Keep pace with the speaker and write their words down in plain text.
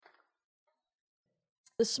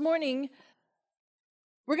This morning,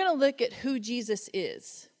 we're going to look at who Jesus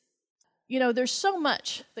is. You know, there's so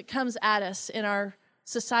much that comes at us in our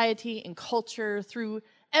society and culture through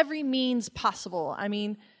every means possible. I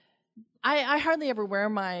mean, I hardly ever wear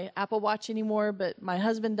my Apple Watch anymore, but my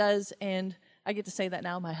husband does, and I get to say that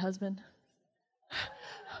now, my husband.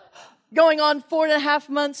 Going on 4.5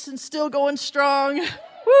 months and still going strong.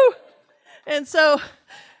 Woo! And so,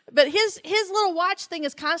 but his little watch thing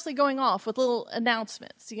is constantly going off with little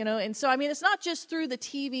announcements, you know. And so, I mean, it's not just through the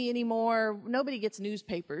TV anymore. Nobody gets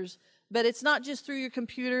newspapers. But it's not just through your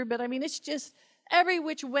computer. But, I mean, it's just every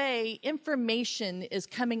which way information is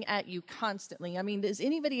coming at you constantly. I mean, is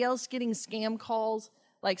anybody else getting scam calls,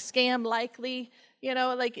 like scam likely? You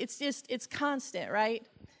know, like it's constant, right?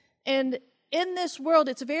 And in this world,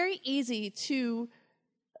 it's very easy to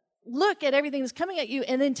look at everything that's coming at you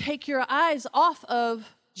and then take your eyes off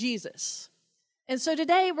of Jesus. And so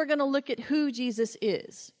today we're going to look at who Jesus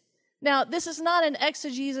is. Now, this is not an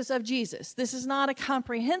exegesis of Jesus. This is not a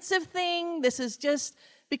comprehensive thing. This is just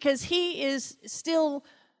because he is still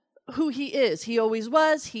who he is. He always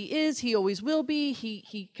was, he is, he always will be.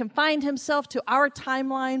 He confined himself to our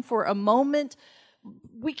timeline for a moment.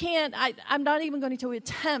 We can't, I'm not even going to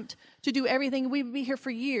attempt to do everything. We'd be here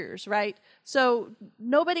for years, right? So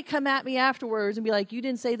nobody come at me afterwards and be like, you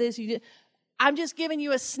didn't say this, you did. I'm just giving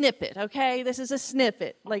you a snippet, okay? This is a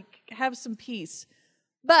snippet. Like, have some peace.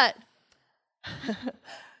 But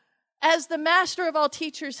as the master of all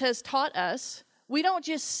teachers has taught us, we don't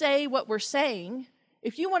just say what we're saying.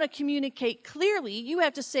 If you want to communicate clearly, you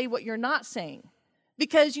have to say what you're not saying.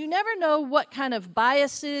 Because you never know what kind of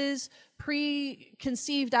biases,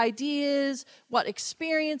 preconceived ideas, what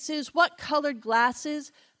experiences, what colored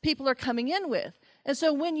glasses people are coming in with. And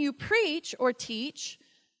so when you preach or teach,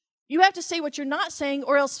 you have to say what you're not saying,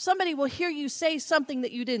 or else somebody will hear you say something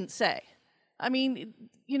that you didn't say. I mean,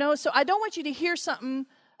 you know, so I don't want you to hear something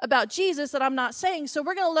about Jesus that I'm not saying. So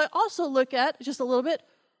we're going to also look at, just a little bit,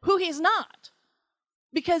 who he's not.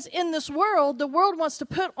 Because in this world, the world wants to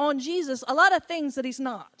put on Jesus a lot of things that he's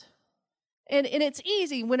not. And it's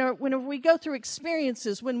easy whenever we go through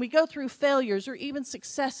experiences, when we go through failures or even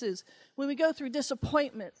successes, when we go through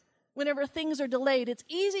disappointments, whenever things are delayed, it's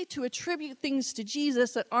easy to attribute things to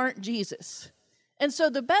Jesus that aren't Jesus. And so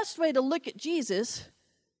the best way to look at Jesus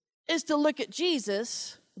is to look at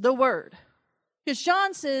Jesus, the Word. Because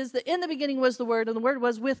John says that in the beginning was the Word, and the Word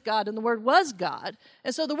was with God, and the Word was God.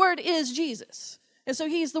 And so the Word is Jesus. And so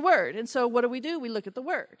he's the Word. And so what do? We look at the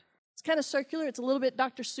Word. It's kind of circular. It's a little bit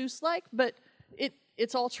Dr. Seuss-like, but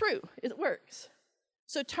it's all true. It works.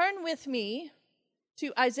 So turn with me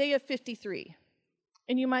to Isaiah 53.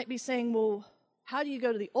 And you might be saying, well, how do you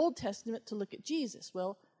go to the Old Testament to look at Jesus?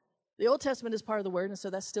 Well, the Old Testament is part of the Word, and so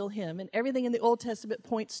that's still him. And everything in the Old Testament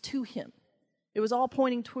points to him. It was all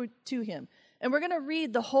pointing to him. And we're going to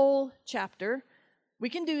read the whole chapter. We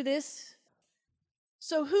can do this.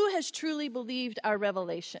 So who has truly believed our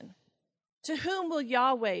revelation? To whom will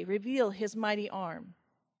Yahweh reveal his mighty arm?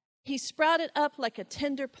 He sprouted up like a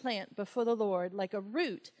tender plant before the Lord, like a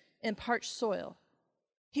root in parched soil.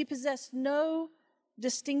 He possessed no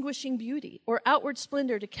distinguishing beauty or outward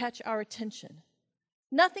splendor to catch our attention.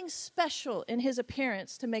 Nothing special in his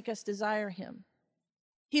appearance to make us desire him.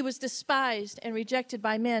 He was despised and rejected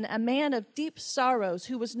by men, a man of deep sorrows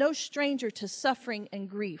who was no stranger to suffering and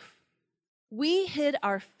grief. We hid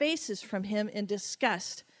our faces from him in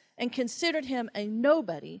disgust and considered him a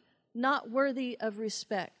nobody, not worthy of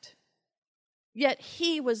respect. Yet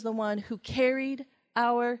he was the one who carried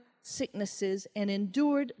our sicknesses and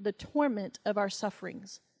endured the torment of our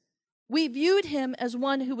sufferings. We viewed him as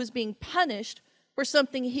one who was being punished for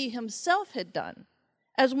something he himself had done,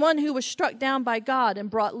 as one who was struck down by God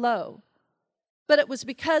and brought low. But it was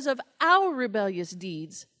because of our rebellious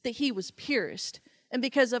deeds that he was pierced, and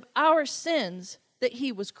because of our sins that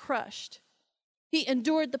he was crushed. He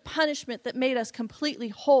endured the punishment that made us completely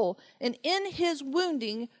whole, and in his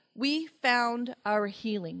wounding we found our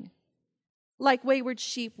healing. Like wayward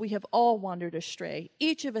sheep, we have all wandered astray.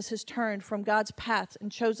 Each of us has turned from God's path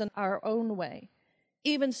and chosen our own way.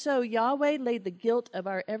 Even so, Yahweh laid the guilt of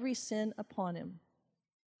our every sin upon him.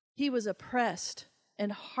 He was oppressed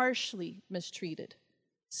and harshly mistreated.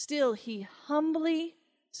 Still, he humbly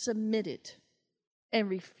submitted and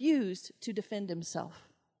refused to defend himself.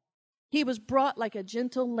 He was brought like a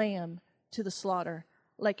gentle lamb to the slaughter.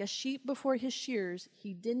 Like a sheep before his shearers,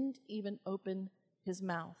 he didn't even open his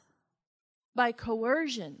mouth. By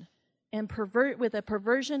coercion and with a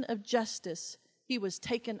perversion of justice, he was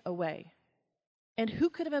taken away. And who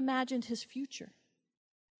could have imagined his future?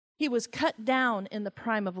 He was cut down in the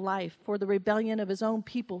prime of life for the rebellion of his own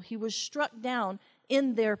people. He was struck down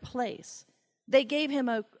in their place. They gave him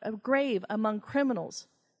a grave among criminals,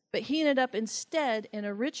 but he ended up instead in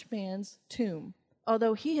a rich man's tomb,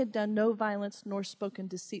 although he had done no violence nor spoken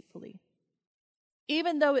deceitfully.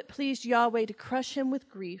 Even though it pleased Yahweh to crush him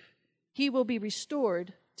with grief, he will be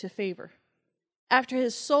restored to favor. After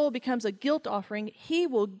his soul becomes a guilt offering, he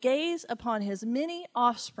will gaze upon his many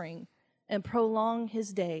offspring and prolong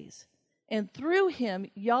his days. And through him,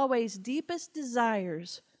 Yahweh's deepest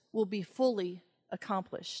desires will be fully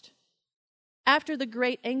accomplished. After the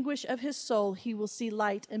great anguish of his soul, he will see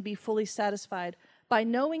light and be fully satisfied by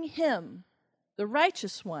knowing him, the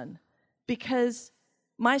righteous one, because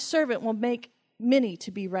my servant will make many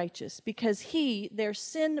to be righteous, because he, their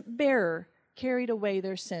sin bearer, carried away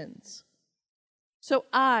their sins. So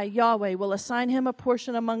I, Yahweh, will assign him a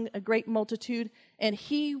portion among a great multitude, and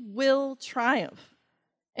he will triumph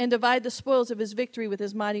and divide the spoils of his victory with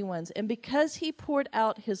his mighty ones. And because he poured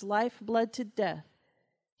out his lifeblood to death,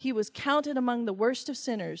 he was counted among the worst of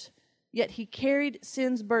sinners, yet he carried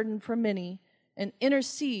sin's burden for many and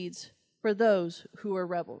intercedes for those who are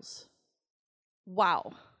rebels.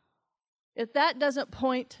 Wow. If that doesn't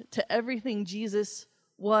point to everything Jesus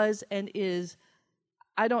was and is,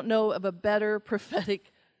 I don't know of a better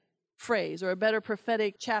prophetic phrase or a better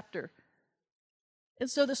prophetic chapter. And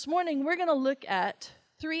so this morning, we're going to look at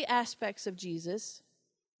 3 aspects of Jesus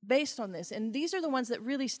based on this. And these are the ones that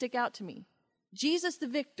really stick out to me. Jesus the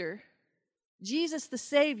victor, Jesus the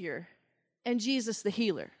savior, and Jesus the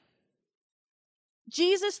healer.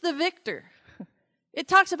 Jesus the victor. It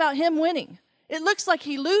talks about him winning. It looks like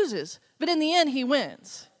he loses, but in the end he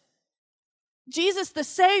wins. Jesus the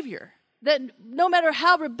savior. That no matter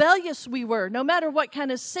how rebellious we were, no matter what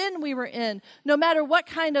kind of sin we were in, no matter what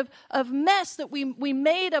kind of mess that we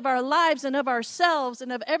made of our lives and of ourselves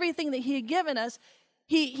and of everything that he had given us,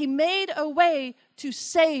 he made a way to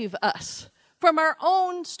save us from our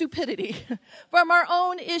own stupidity, from our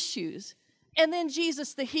own issues. And then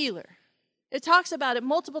Jesus the healer. It talks about it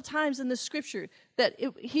multiple times in the scripture that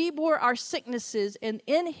he bore our sicknesses, and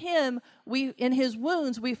in him, in his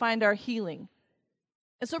wounds, we find our healing.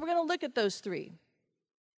 And so we're going to look at those 3.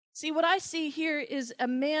 See, what I see here is a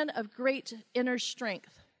man of great inner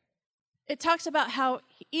strength. It talks about how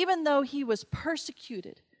even though he was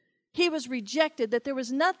persecuted, he was rejected, that there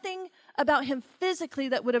was nothing about him physically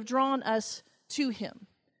that would have drawn us to him.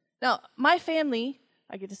 Now, my family,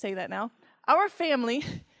 I get to say that now, our family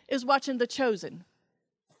is watching The Chosen.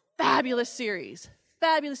 Fabulous series.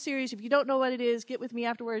 Fabulous series. If you don't know what it is, get with me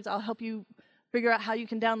afterwards. I'll help you figure out how you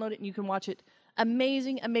can download it and you can watch it.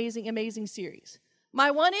 Amazing, amazing, amazing series. My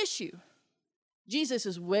one issue, Jesus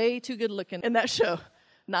is way too good looking in that show.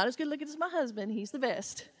 Not as good looking as my husband, he's the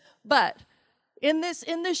best. But in this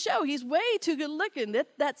show, he's way too good looking.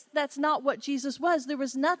 That's not what Jesus was. There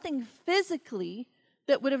was nothing physically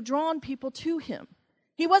that would have drawn people to him.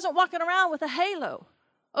 He wasn't walking around with a halo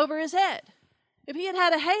over his head. If he had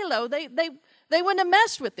had a halo, they wouldn't have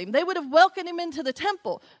messed with him. They would have welcomed him into the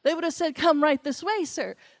temple. They would have said, "Come right this way,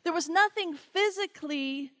 sir." There was nothing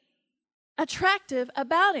physically attractive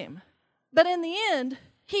about him. But in the end,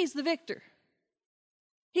 he's the victor.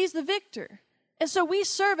 He's the victor. And so we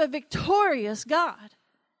serve a victorious God.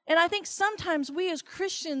 And I think sometimes we as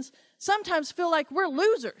Christians sometimes feel like we're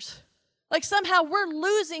losers. Like somehow we're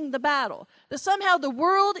losing the battle. That somehow the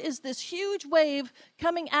world is this huge wave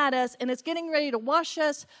coming at us and it's getting ready to wash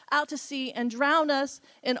us out to sea and drown us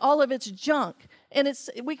in all of its junk. And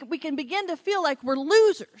we can begin to feel like we're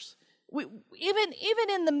losers. Even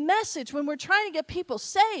in the message, when we're trying to get people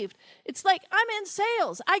saved, it's like, I'm in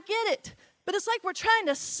sales. I get it. But it's like we're trying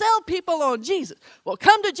to sell people on Jesus. Well,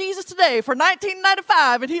 come to Jesus today for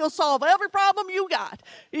 $19.95 and he'll solve every problem you got.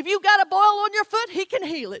 If you got a boil on your foot, he can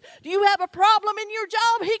heal it. Do you have a problem in your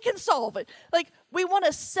job? He can solve it. Like, we want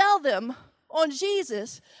to sell them on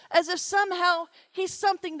Jesus as if somehow he's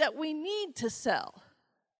something that we need to sell.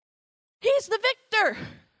 He's the victor.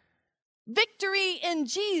 Victory in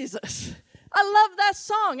Jesus. I love that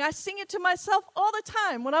song. I sing it to myself all the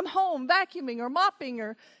time when I'm home vacuuming or mopping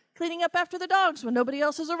or cleaning up after the dogs when nobody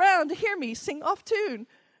else is around to hear me sing off tune.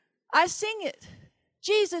 I sing it.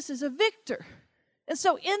 Jesus is a victor. And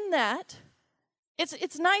so in that,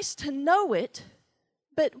 it's nice to know it,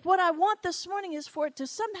 but what I want this morning is for it to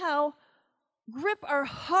somehow grip our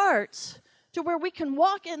hearts to where we can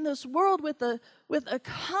walk in this world with a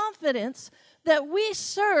confidence that we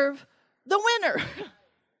serve the winner.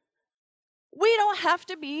 We don't have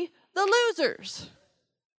to be the losers.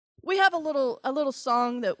 We have a little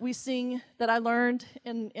song that we sing that I learned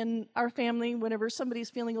in our family whenever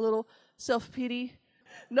somebody's feeling a little self-pity.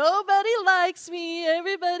 Nobody likes me.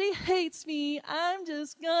 Everybody hates me. I'm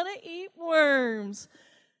just going to eat worms.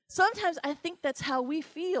 Sometimes I think that's how we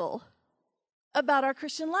feel about our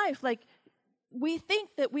Christian life. Like, we think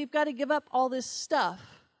that we've got to give up all this stuff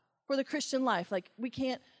for the Christian life. Like, we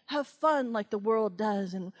can't have fun like the world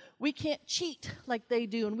does, and we can't cheat like they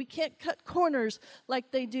do, and we can't cut corners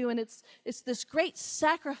like they do. And it's this great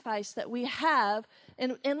sacrifice that we have,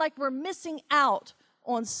 and like we're missing out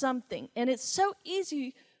on something. And it's so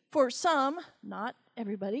easy for some, not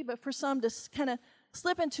everybody, but for some to kind of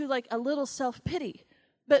slip into like a little self-pity.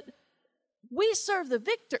 But we serve the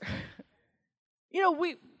victor.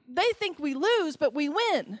 They think we lose, but we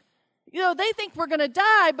win. They think we're going to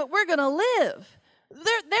die, but we're going to live.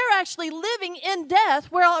 They're actually living in death,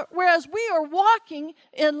 whereas we are walking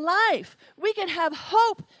in life. We can have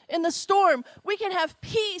hope in the storm. We can have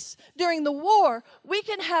peace during the war. We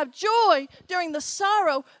can have joy during the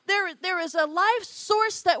sorrow. There is a life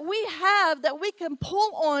source that we have that we can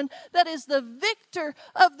pull on that is the victor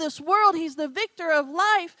of this world. He's the victor of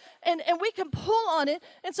life, and we can pull on it.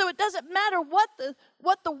 And so it doesn't matter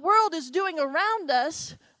what the world is doing around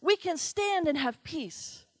us, we can stand and have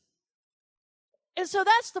peace. And so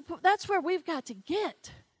that's where we've got to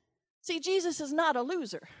get. See, Jesus is not a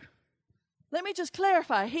loser. Let me just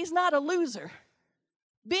clarify. He's not a loser.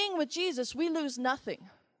 Being with Jesus, we lose nothing.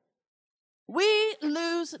 We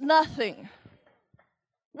lose nothing.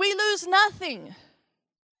 We lose nothing.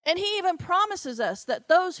 And he even promises us that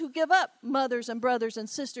those who give up mothers and brothers and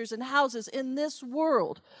sisters and houses in this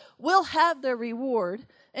world will have their reward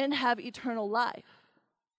and have eternal life.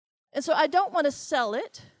 And so I don't want to sell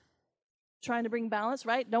it. Trying to bring balance,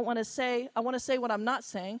 right? I want to say what I'm not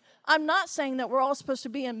saying. I'm not saying that we're all supposed to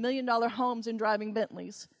be in $1 million homes and driving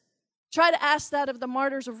Bentleys. Try to ask that of the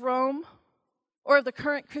martyrs of Rome or of the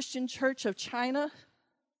current Christian church of China.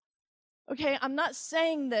 Okay, I'm not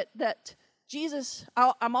saying that Jesus,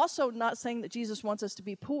 I'm also not saying that Jesus wants us to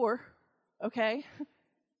be poor, okay?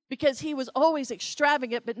 Because he was always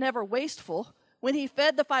extravagant but never wasteful. When he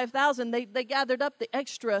fed the 5,000, they gathered up the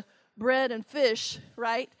extra bread and fish,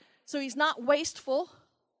 right? So he's not wasteful,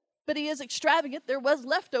 but he is extravagant. There was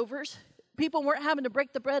leftovers. People weren't having to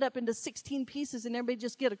break the bread up into 16 pieces and everybody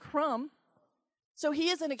just get a crumb. So he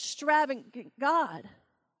is an extravagant God.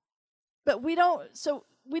 But we don't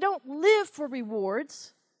live for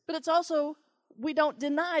rewards, but it's also, we don't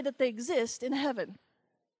deny that they exist in heaven.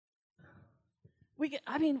 We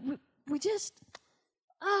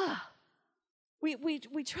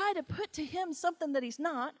try to put to him something that he's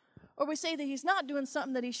not. Or we say that he's not doing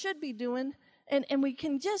something that he should be doing, and we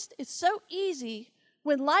can it's so easy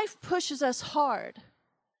when life pushes us hard.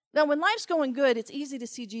 Now, when life's going good, it's easy to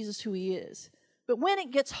see Jesus who he is. But when it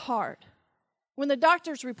gets hard, when the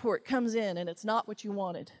doctor's report comes in and it's not what you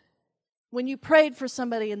wanted, when you prayed for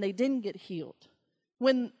somebody and they didn't get healed,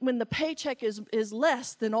 when the paycheck is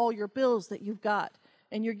less than all your bills that you've got,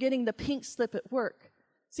 and you're getting the pink slip at work,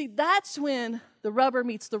 see, that's when the rubber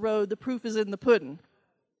meets the road, the proof is in the pudding.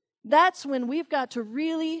 That's when we've got to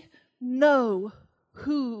really know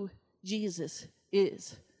who Jesus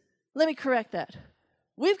is. Let me correct that.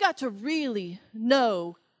 We've got to really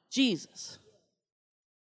know Jesus.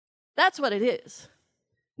 That's what it is.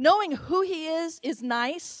 Knowing who he is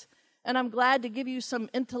nice, and I'm glad to give you some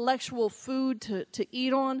intellectual food to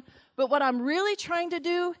eat on, but what I'm really trying to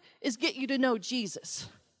do is get you to know Jesus.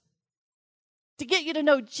 To get you to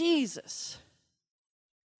know Jesus.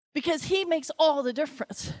 Because he makes all the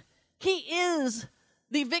difference. He is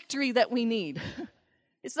the victory that we need.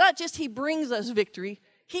 It's not just he brings us victory.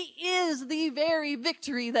 He is the very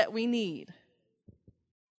victory that we need.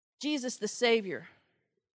 Jesus the Savior.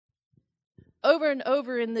 Over and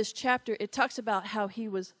over in this chapter, it talks about how he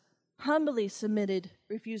was humbly submitted,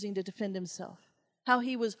 refusing to defend himself. How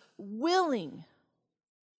he was willing.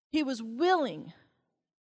 He was willing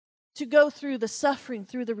to go through the suffering,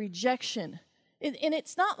 through the rejection. And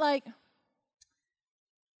it's not like,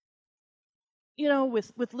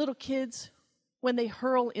 with little kids, when they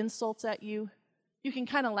hurl insults at you, you can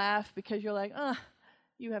kind of laugh because you're like,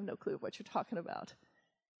 you have no clue what you're talking about.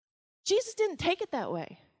 Jesus didn't take it that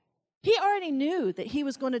way. He already knew that he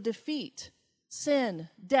was going to defeat sin,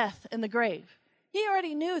 death, and the grave. He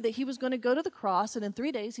already knew that he was going to go to the cross, and in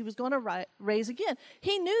 3 days he was going to raise again.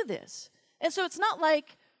 He knew this. And so it's not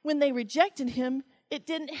like when they rejected him, it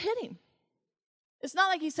didn't hit him. It's not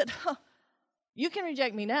like he said, you can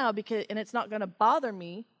reject me now and it's not going to bother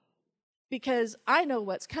me because I know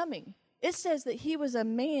what's coming. It says that he was a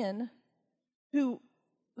man who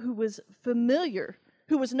was familiar,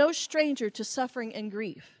 who was no stranger to suffering and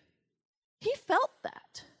grief. He felt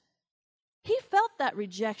that. He felt that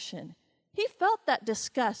rejection. He felt that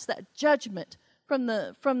disgust, that judgment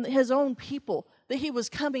from his own people that he was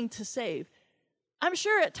coming to save. I'm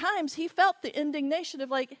sure at times he felt the indignation of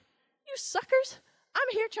like, you suckers, I'm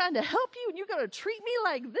here trying to help you and you're going to treat me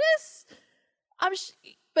like this?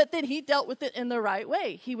 But then he dealt with it in the right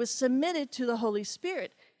way. He was submitted to the Holy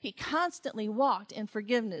Spirit. He constantly walked in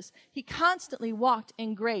forgiveness. He constantly walked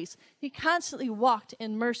in grace. He constantly walked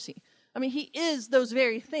in mercy. I mean, he is those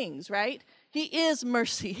very things, right? He is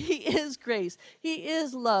mercy. He is grace. He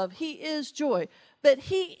is love. He is joy. But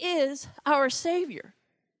he is our Savior.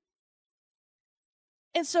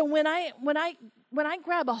 And so when I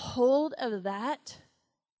grab a hold of that,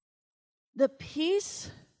 the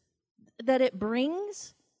peace that it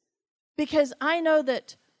brings, because I know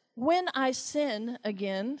that when I sin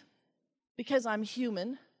again, because I'm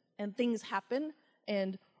human and things happen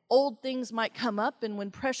and old things might come up, and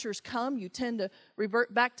when pressures come, you tend to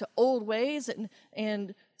revert back to old ways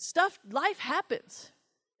and stuff, life happens,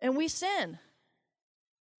 and we sin.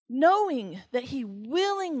 Knowing that he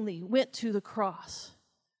willingly went to the cross,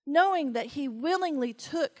 knowing that he willingly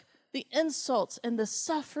took the insults and the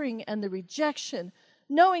suffering and the rejection,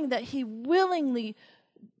 knowing that he willingly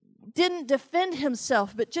didn't defend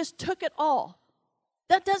himself, but just took it all.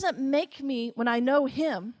 That doesn't make me, when I know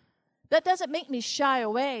him, that doesn't make me shy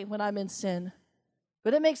away when I'm in sin,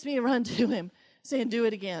 but it makes me run to him saying, do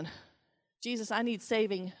it again. Jesus, I need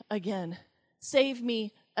saving again. Save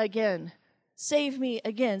me again. Save me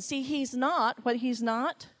again. See, what he's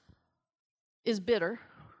not is bitter.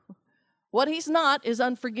 What he's not is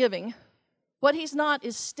unforgiving. What he's not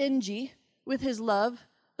is stingy with his love.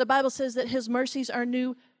 The Bible says that his mercies are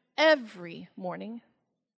new every morning.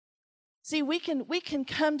 See, we can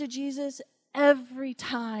come to Jesus every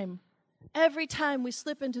time. Every time we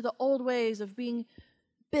slip into the old ways of being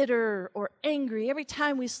bitter or angry, every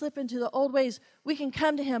time we slip into the old ways, we can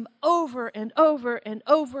come to him over and over and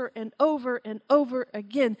over and over and over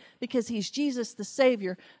again, because he's Jesus the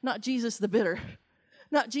Savior, not Jesus the bitter,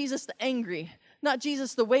 not Jesus the angry, not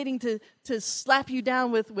Jesus the waiting to slap you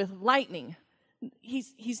down with lightning.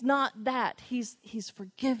 He's not that. He's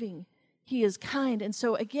forgiving. He is kind. And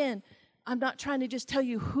so again, I'm not trying to just tell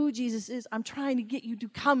you who Jesus is. I'm trying to get you to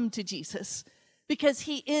come to Jesus, because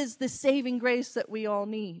he is the saving grace that we all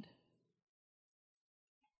need.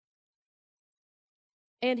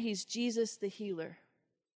 And he's Jesus the healer.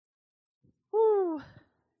 Woo.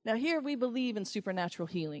 Now here we believe in supernatural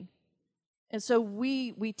healing. And so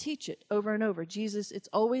we teach it over and over. Jesus, it's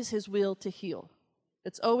always his will to heal.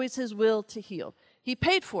 It's always his will to heal. He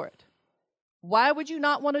paid for it. Why would you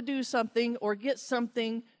not want to do something or get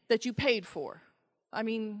something that you paid for? I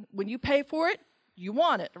mean, when you pay for it, you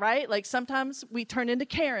want it, right? Like sometimes we turn into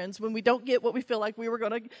Karens when we don't get what we feel like we were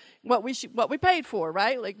going to, what we paid for,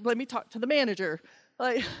 right? Like, let me talk to the manager.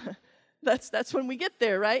 Like, that's when we get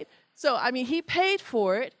there, right? So, I mean, he paid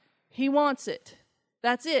for it. He wants it.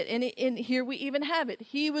 That's it. And here we even have it.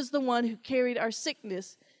 He was the one who carried our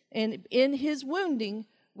sickness, and in his wounding,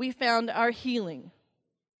 we found our healing.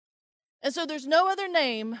 And so there's no other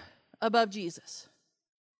name above Jesus.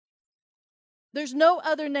 There's no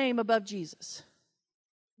other name above Jesus.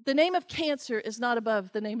 The name of cancer is not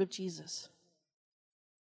above the name of Jesus.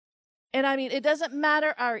 And I mean, it doesn't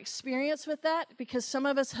matter our experience with that, because some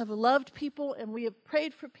of us have loved people and we have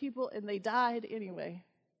prayed for people and they died anyway.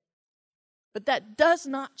 But that does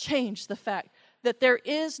not change the fact that there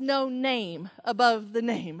is no name above the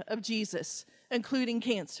name of Jesus, including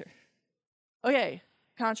cancer. Okay,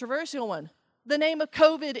 controversial one. The name of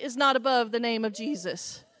COVID is not above the name of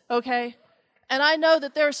Jesus, okay? And I know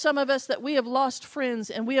that there are some of us that we have lost friends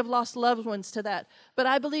and we have lost loved ones to that. But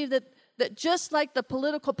I believe that just like the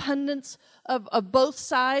political pundits of both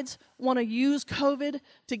sides want to use COVID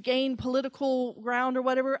to gain political ground or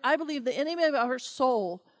whatever, I believe the enemy of our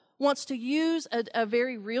soul wants to use a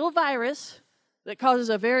very real virus that causes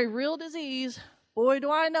a very real disease. Boy,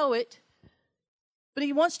 do I know it. But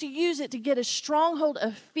he wants to use it to get a stronghold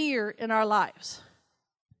of fear in our lives.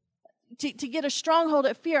 To get a stronghold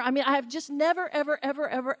of fear. I mean, I have just never, ever, ever,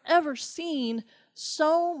 ever, ever seen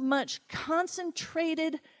so much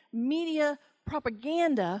concentrated media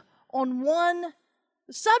propaganda on one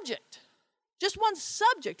subject. Just one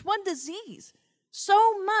subject, one disease.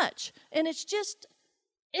 So much. And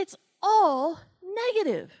it's all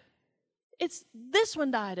negative. It's this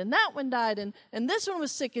one died and that one died and this one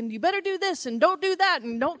was sick and you better do this and don't do that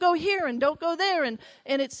and don't go here and don't go there and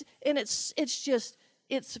it's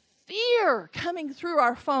fear coming through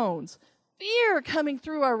our phones, fear coming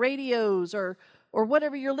through our radios or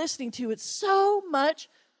whatever you're listening to. It's so much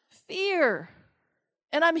fear.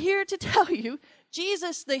 And I'm here to tell you,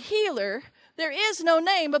 Jesus the healer, There is no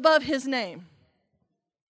name above his name.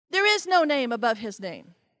 There is no name above his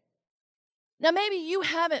name. Now, maybe you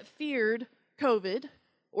haven't feared COVID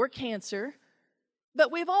or cancer,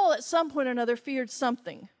 but we've all at some point or another feared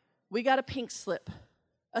something. We got a pink slip.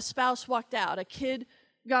 A spouse walked out. A kid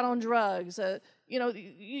got on drugs.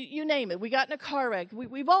 You name it. We got in a car wreck.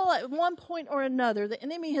 We've all at one point or another, the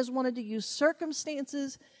enemy has wanted to use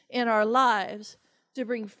circumstances in our lives to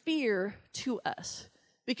bring fear to us.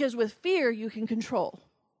 Because with fear, you can control.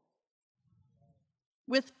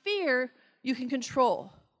 With fear, you can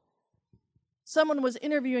control. Someone was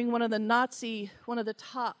interviewing one of the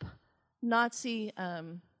top Nazi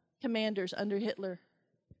commanders under Hitler,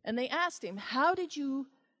 and they asked him, how did you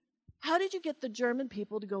get the German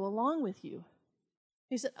people to go along with you?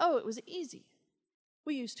 He said, it was easy.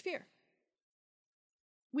 We used fear.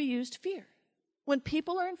 We used fear. When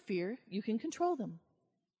people are in fear, you can control them.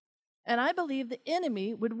 And I believe the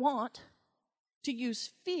enemy would want to use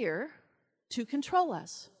fear to control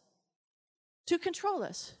us. To control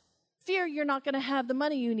us. Fear you're not going to have the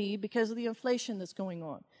money you need because of the inflation that's going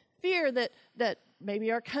on. Fear that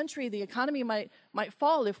maybe our country, the economy might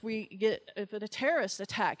fall if a terrorist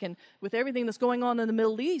attack, and with everything that's going on in the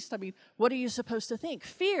Middle East, I mean, what are you supposed to think?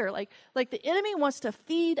 Fear, like the enemy wants to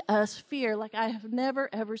feed us fear like I have never,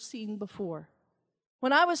 ever seen before.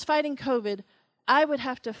 When I was fighting COVID, I would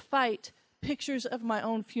have to fight pictures of my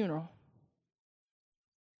own funeral.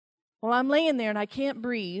 Well, I'm laying there and I can't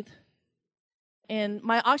breathe, and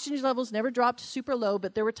my oxygen levels never dropped super low,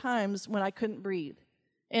 but there were times when I couldn't breathe.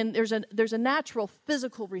 And there's a natural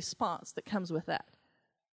physical response that comes with that.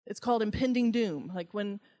 It's called impending doom. Like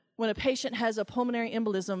when a patient has a pulmonary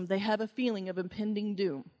embolism, they have a feeling of impending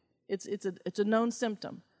doom. It's a known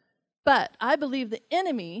symptom. But I believe the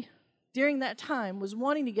enemy during that time was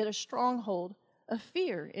wanting to get a stronghold of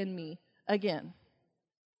fear in me again.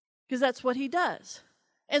 Because that's what he does.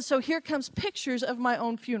 And so here comes pictures of my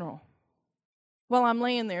own funeral while I'm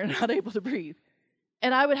laying there not able to breathe.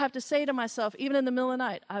 And I would have to say to myself, even in the middle of the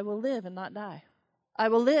night, I will live and not die. I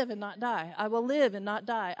will live and not die. I will live and not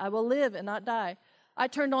die. I will live and not die. I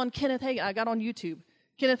turned on Kenneth Hagin. I got on YouTube.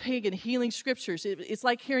 Kenneth Hagin, Healing Scriptures. It's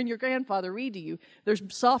like hearing your grandfather read to you. There's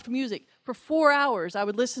soft music. For 4 hours, I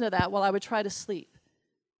would listen to that while I would try to sleep.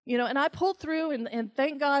 And I pulled through, and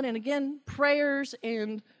thank God, and again, prayers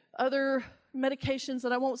and other medications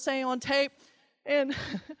that I won't say on tape, and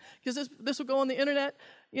because this will go on the internet,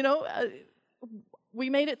 we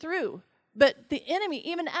made it through. But the enemy,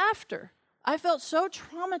 even after, I felt so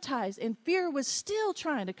traumatized, and fear was still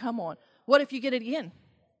trying to come on. What if you get it again?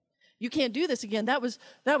 You can't do this again. That was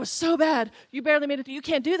so bad. You barely made it through. You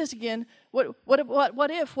can't do this again. What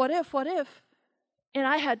if? And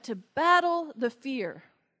I had to battle the fear.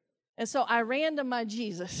 And so I ran to my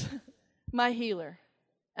Jesus, my healer.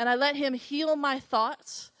 And I let him heal my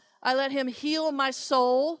thoughts. I let him heal my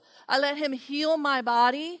soul. I let him heal my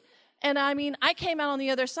body. And I came out on the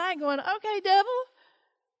other side going, okay, devil,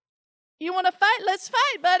 you want to fight? Let's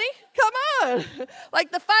fight, buddy. Come on.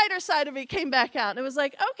 Like the fighter side of me came back out. And it was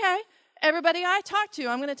like, okay, everybody I talk to,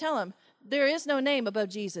 I'm going to tell them, there is no name above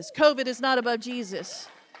Jesus. COVID is not above Jesus.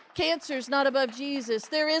 Cancer is not above Jesus.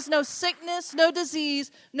 There is no sickness, no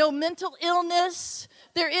disease, no mental illness.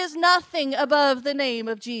 There is nothing above the name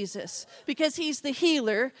of Jesus because he's the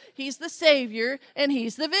healer, he's the Savior, and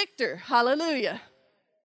he's the victor. Hallelujah.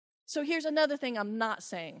 So here's another thing I'm not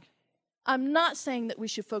saying. I'm not saying that we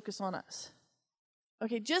should focus on us.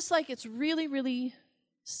 Okay, just like it's really, really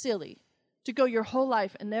silly to go your whole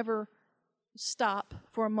life and never stop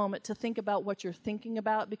for a moment to think about what you're thinking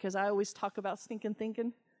about, because I always talk about stinking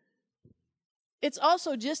thinking. It's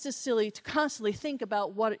also just as silly to constantly think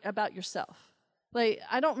about yourself. Like,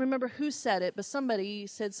 I don't remember who said it, but somebody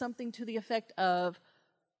said something to the effect of,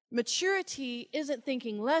 maturity isn't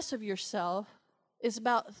thinking less of yourself,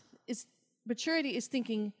 maturity is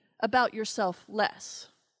thinking about yourself less.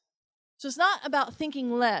 So it's not about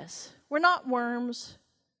thinking less. We're not worms.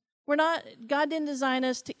 God didn't design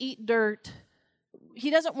us to eat dirt. He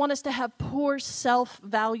doesn't want us to have poor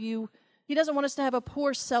self-value. He doesn't want us to have a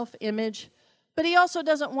poor self-image. But he also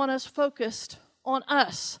doesn't want us focused on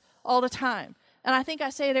us all the time. And I think I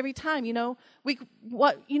say it every time,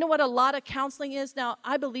 what a lot of counseling is? Now,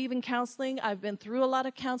 I believe in counseling. I've been through a lot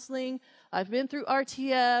of counseling. I've been through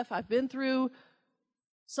RTF. I've been through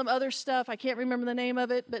some other stuff. I can't remember the name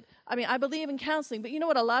of it. But, I believe in counseling. But you know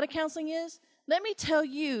what a lot of counseling is? Let me tell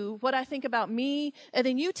you what I think about me, and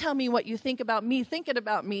then you tell me what you think about me thinking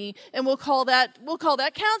about me, and we'll call that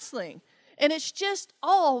counseling. And it's just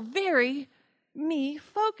all very me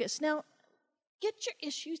focused. Now, get your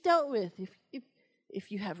issues dealt with. If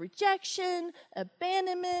you have rejection,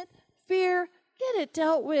 abandonment, Fear, get it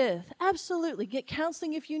dealt with. Absolutely. Get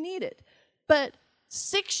counseling if you need it. But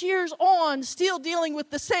 6 years on, still dealing with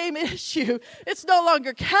the same issue, it's no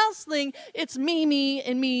longer counseling, it's me,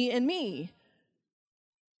 and me, and me.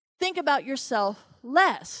 Think about yourself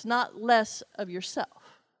less, not less of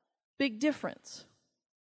yourself. Big difference.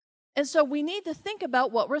 And so we need to think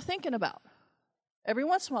about what we're thinking about. Every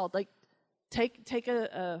once in a while, like take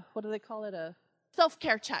a what do they call it? A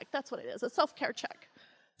self-care check. That's what it is, a self-care check.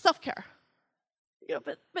 Self-care. You know,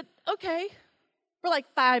 but okay. For like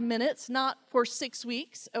 5 minutes, not for 6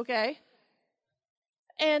 weeks, okay?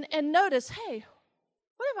 And notice, hey,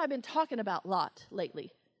 what have I been talking about a lot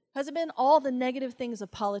lately? Has it been all the negative things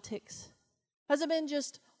of politics? Has it been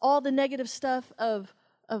just all the negative stuff of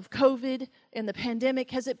COVID and the pandemic?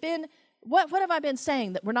 Has it been, what have I been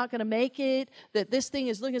saying? That we're not going to make it? That this thing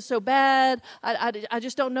is looking so bad? I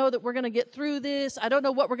just don't know that we're going to get through this. I don't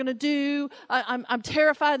know what we're going to do. I'm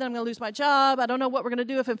terrified that I'm going to lose my job. I don't know what we're going to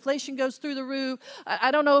do if inflation goes through the roof.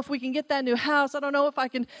 I don't know if we can get that new house. I don't know if I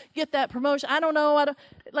can get that promotion. I don't know.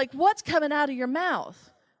 Like, what's coming out of your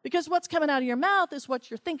mouth? Because what's coming out of your mouth is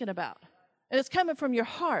what you're thinking about. And it's coming from your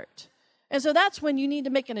heart. And so that's when you need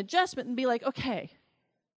to make an adjustment and be like, okay,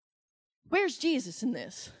 where's Jesus in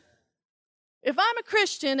this? If I'm a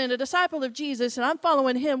Christian and a disciple of Jesus and I'm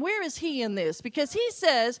following him, where is he in this? Because he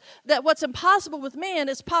says that what's impossible with man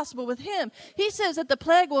is possible with him. He says that the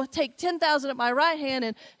plague will take 10,000 at my right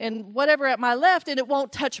hand and whatever at my left, and it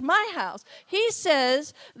won't touch my house. He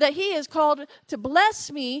says that he is called to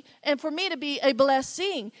bless me and for me to be a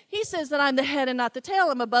blessing. He says that I'm the head and not the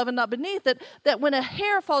tail. I'm above and not beneath. That when a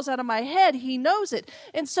hair falls out of my head, he knows it.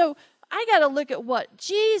 And so I got to look at what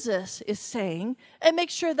Jesus is saying and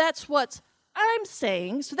make sure that's what's I'm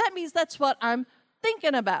saying, so that means that's what I'm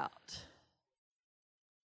thinking about.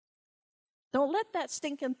 Don't let that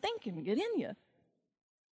stinking thinking get in you.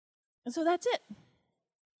 And so that's it.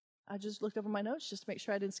 I just looked over my notes just to make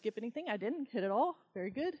sure I didn't skip anything. I didn't. Hit it all.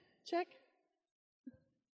 Very good. Check.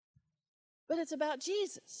 But it's about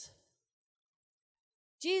Jesus.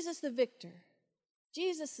 Jesus the victor.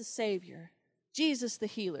 Jesus the Savior. Jesus the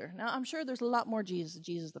healer. Now, I'm sure there's a lot more Jesus.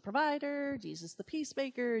 Jesus the provider, Jesus the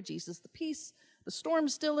peacemaker, Jesus the peace, the storm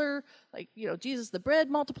stiller, Jesus the bread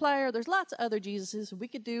multiplier. There's lots of other Jesuses. We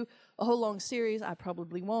could do a whole long series. I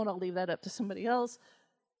probably won't. I'll leave that up to somebody else.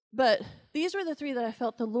 But these were the three that I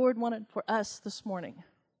felt the Lord wanted for us this morning.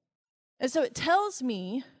 And so it tells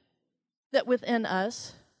me that within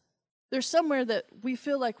us, there's somewhere that we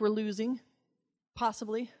feel like we're losing,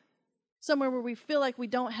 possibly. Somewhere where we feel like we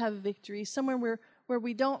don't have victory, somewhere where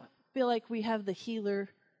we don't feel like we have the healer,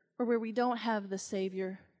 or where we don't have the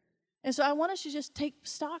Savior. And so I want us to just take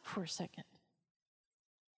stock for a second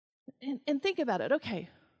and think about it. Okay,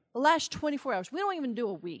 the last 24 hours, we don't even do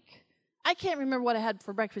a week. I can't remember what I had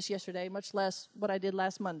for breakfast yesterday, much less what I did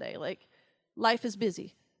last Monday. Like, life is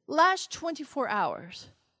busy. Last 24 hours,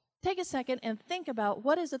 take a second and think about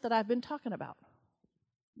what is it that I've been talking about.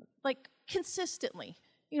 Like, consistently.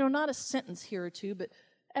 Not a sentence here or two, but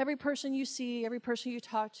every person you see, every person you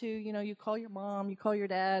talk to, you call your mom, you call your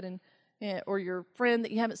dad, or your friend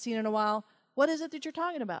that you haven't seen in a while. What is it that you're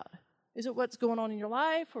talking about? Is it what's going on in your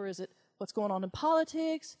life, or is it what's going on in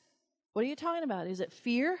politics? What are you talking about? Is it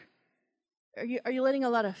fear? Are you letting a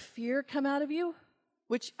lot of fear come out of you?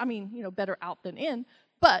 Which, better out than in,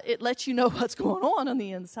 but it lets you know what's going on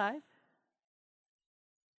the inside.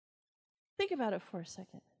 Think about it for a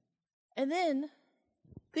second. And then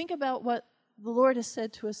think about what the Lord has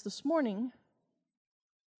said to us this morning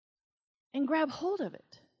and grab hold of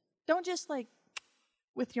it. Don't just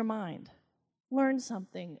with your mind. Learn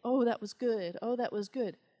something. Oh, that was good. Oh, that was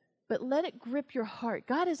good. But let it grip your heart.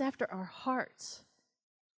 God is after our hearts.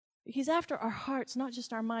 He's after our hearts, not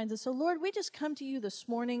just our minds. And so, Lord, we just come to you this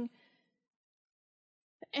morning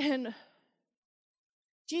and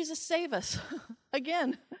Jesus, save us.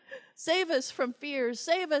 Again, save us from fears.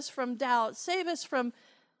 Save us from doubt. Save us from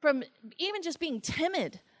even just being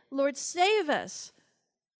timid. Lord, save us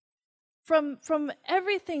from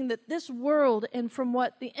everything that this world and from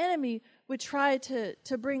what the enemy would try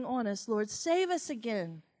to bring on us. Lord, save us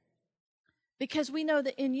again, because we know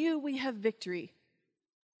that in you we have victory.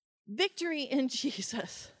 Victory in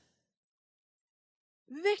Jesus.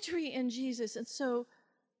 Victory in Jesus. And so,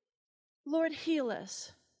 Lord, heal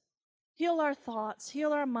us. Heal our thoughts,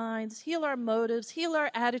 heal our minds, heal our motives, heal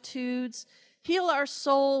our attitudes, heal our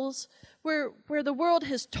souls, where the world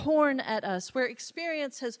has torn at us, where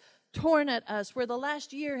experience has torn at us, where the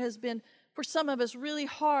last year has been, for some of us, really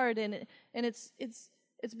hard, and it's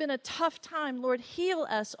been a tough time. Lord, heal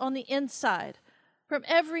us on the inside from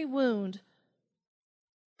every wound,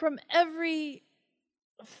 from every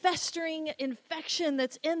festering infection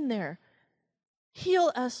that's in there.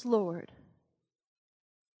 Heal us, Lord.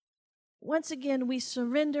 Once again, we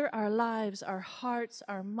surrender our lives, our hearts,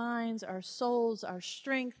 our minds, our souls, our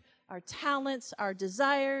strength, our talents, our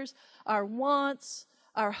desires, our wants,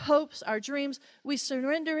 our hopes, our dreams. We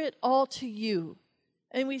surrender it all to you.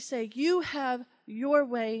 And we say, you have your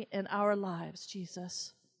way in our lives,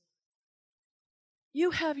 Jesus.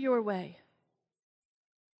 You have your way.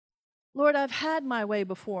 Lord, I've had my way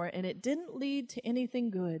before, and it didn't lead to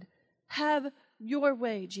anything good. Have your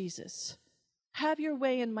way, Jesus. Have your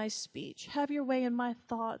way in my speech. Have your way in my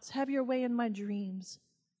thoughts. Have your way in my dreams.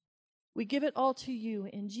 We give it all to you.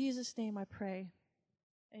 In Jesus' name I pray.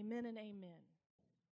 Amen and amen.